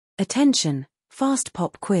Attention, fast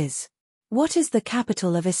pop quiz. What is the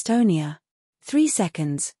capital of Estonia? 3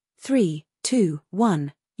 seconds. 3, 2,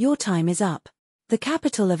 1. Your time is up. The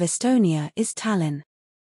capital of Estonia is Tallinn.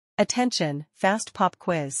 Attention, fast pop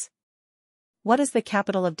quiz. What is the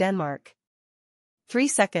capital of Denmark? 3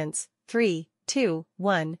 seconds. 3, 2,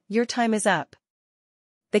 1. Your time is up.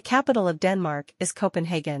 The capital of Denmark is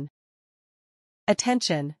Copenhagen.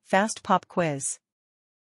 Attention, fast pop quiz.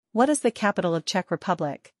 What is the capital of Czech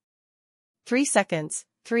Republic? 3 seconds.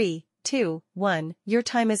 3, 2, 1. Your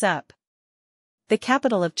time is up. The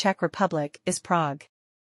capital of Czech Republic is Prague.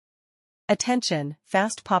 Attention,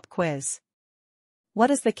 fast pop quiz. What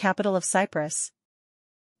is the capital of Cyprus?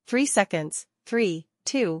 3 seconds. 3,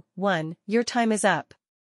 2, 1. Your time is up.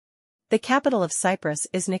 The capital of Cyprus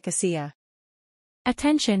is Nicosia.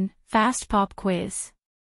 Attention, fast pop quiz.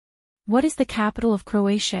 What is the capital of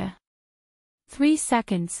Croatia? 3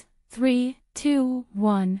 seconds. 3, 2,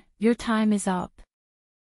 1. Your time is up.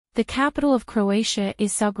 The capital of Croatia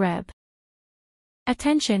is Zagreb.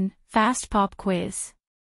 Attention, fast pop quiz.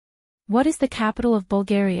 What is the capital of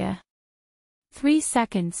Bulgaria? 3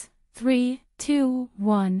 seconds. 3, 2,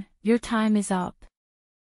 1. Your time is up.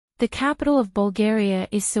 The capital of Bulgaria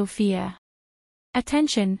is Sofia.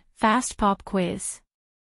 Attention, fast pop quiz.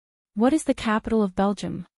 What is the capital of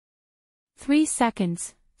Belgium? 3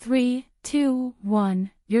 seconds. 3, 2,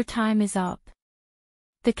 1. Your time is up.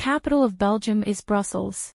 The capital of Belgium is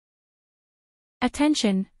Brussels.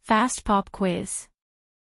 Attention, fast pop quiz.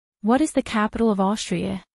 What is the capital of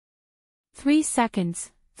Austria? 3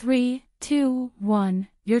 seconds. 3, 2, 1.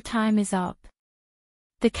 Your time is up.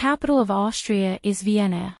 The capital of Austria is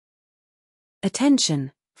Vienna.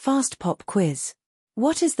 Attention, fast pop quiz.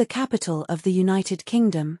 What is the capital of the United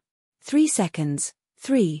Kingdom? 3 seconds.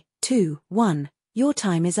 3, 2, 1. Your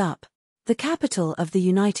time is up. The capital of the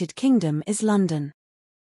United Kingdom is London.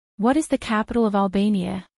 What is the capital of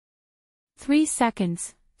Albania? 3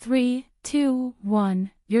 seconds. 3, 2,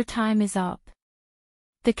 1. Your time is up.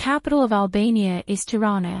 The capital of Albania is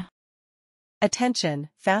Tirana. Attention,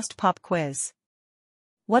 fast pop quiz.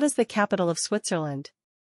 What is the capital of Switzerland?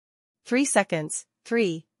 3 seconds.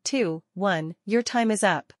 3, 2, 1. Your time is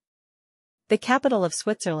up. The capital of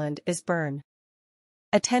Switzerland is Bern.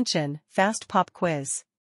 Attention, fast pop quiz.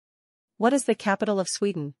 What is the capital of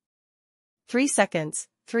Sweden? 3 seconds.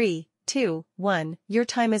 3, 2, 1. Your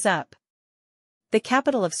time is up. The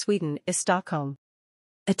capital of Sweden is Stockholm.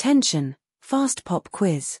 Attention, fast pop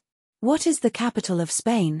quiz. What is the capital of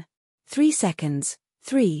Spain? 3 seconds.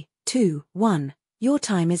 3, 2, 1. Your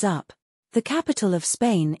time is up. The capital of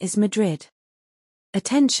Spain is Madrid.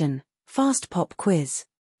 Attention, fast pop quiz.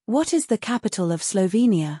 What is the capital of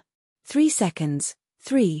Slovenia? 3 seconds.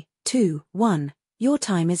 3, 2, 1. Your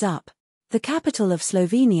time is up. The capital of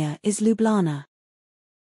Slovenia is Ljubljana.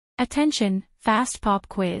 Attention, fast pop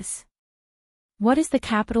quiz. What is the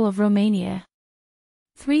capital of Romania?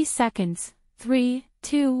 3 seconds. 3,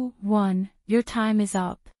 2, 1. Your time is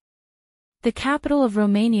up. The capital of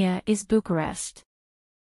Romania is Bucharest.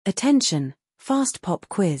 Attention, fast pop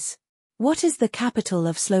quiz. What is the capital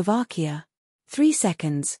of Slovakia? 3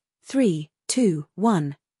 seconds. 3, 2,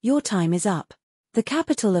 1. Your time is up. The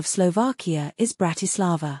capital of Slovakia is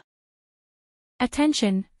Bratislava.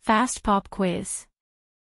 Attention, fast pop quiz.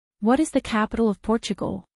 What is the capital of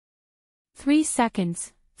Portugal? 3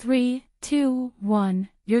 seconds. 3, 2, 1.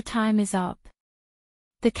 Your time is up.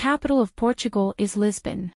 The capital of Portugal is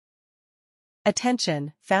Lisbon.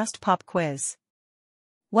 Attention, fast pop quiz.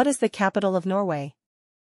 What is the capital of Norway?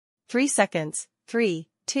 3 seconds. 3,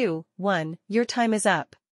 2, 1. Your time is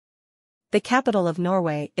up. The capital of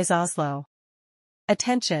Norway is Oslo.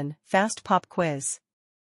 Attention, fast pop quiz.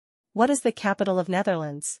 What is the capital of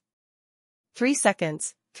Netherlands? 3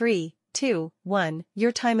 seconds. 3, 2, 1.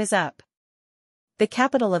 Your time is up. The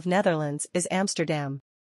capital of Netherlands is Amsterdam.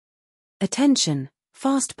 Attention,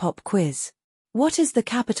 fast pop quiz. What is the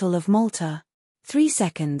capital of Malta? 3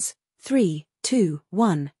 seconds. 3, 2,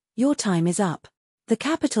 1. Your time is up. The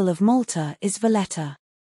capital of Malta is Valletta.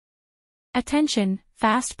 Attention,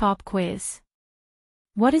 fast pop quiz.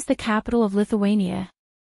 What is the capital of Lithuania?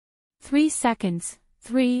 3 seconds.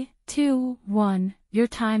 3, 2, 1. Your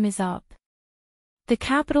time is up. The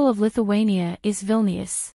capital of Lithuania is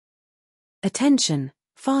Vilnius. Attention,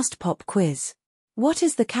 fast pop quiz. What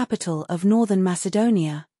is the capital of Northern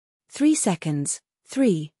Macedonia? 3 seconds.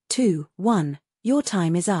 3, 2, 1. Your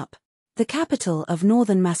time is up. The capital of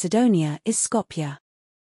Northern Macedonia is Skopje.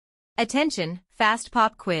 Attention, fast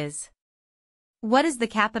pop quiz. What is the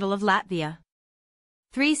capital of Latvia?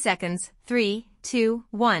 3 seconds. 3, 2,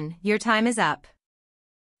 1. Your time is up.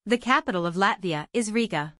 The capital of Latvia is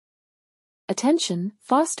Riga. Attention,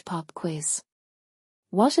 fast pop quiz.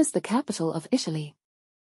 What is the capital of Italy?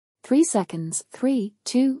 3 seconds, 3,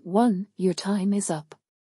 2, 1, your time is up.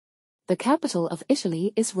 The capital of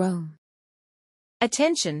Italy is Rome.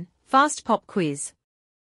 Attention, fast pop quiz.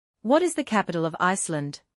 What is the capital of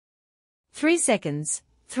Iceland? 3 seconds,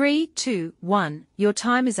 3, 2, 1, your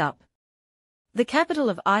time is up. The capital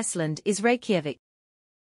of Iceland is Reykjavik.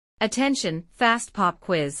 Attention, fast pop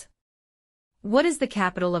quiz. What is the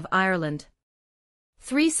capital of Ireland?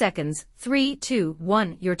 3 seconds, 3, 2,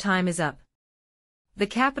 1, your time is up. The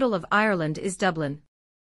capital of Ireland is Dublin.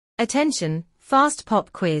 Attention, fast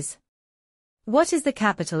pop quiz. What is the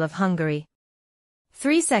capital of Hungary?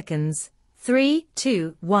 3 seconds, 3,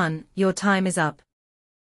 2, 1, your time is up.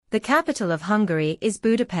 The capital of Hungary is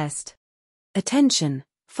Budapest. Attention,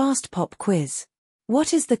 fast pop quiz.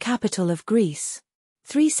 What is the capital of Greece?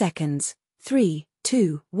 3 seconds, 3,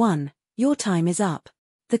 2, 1, your time is up.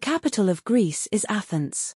 The capital of Greece is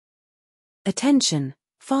Athens. Attention,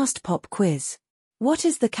 fast pop quiz. What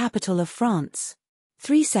is the capital of France?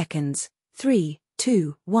 3 seconds, 3,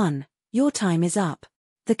 2, 1, your time is up.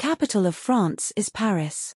 The capital of France is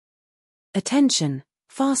Paris. Attention,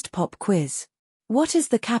 fast pop quiz. What is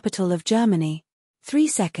the capital of Germany? 3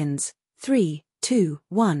 seconds, 3, 2,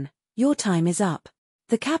 1, your time is up.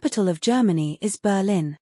 The capital of Germany is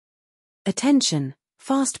Berlin. Attention,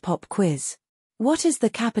 fast pop quiz. What is the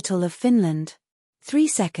capital of Finland? 3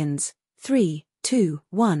 seconds, 3, 2,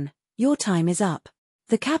 1, your time is up.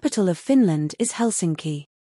 The capital of Finland is Helsinki.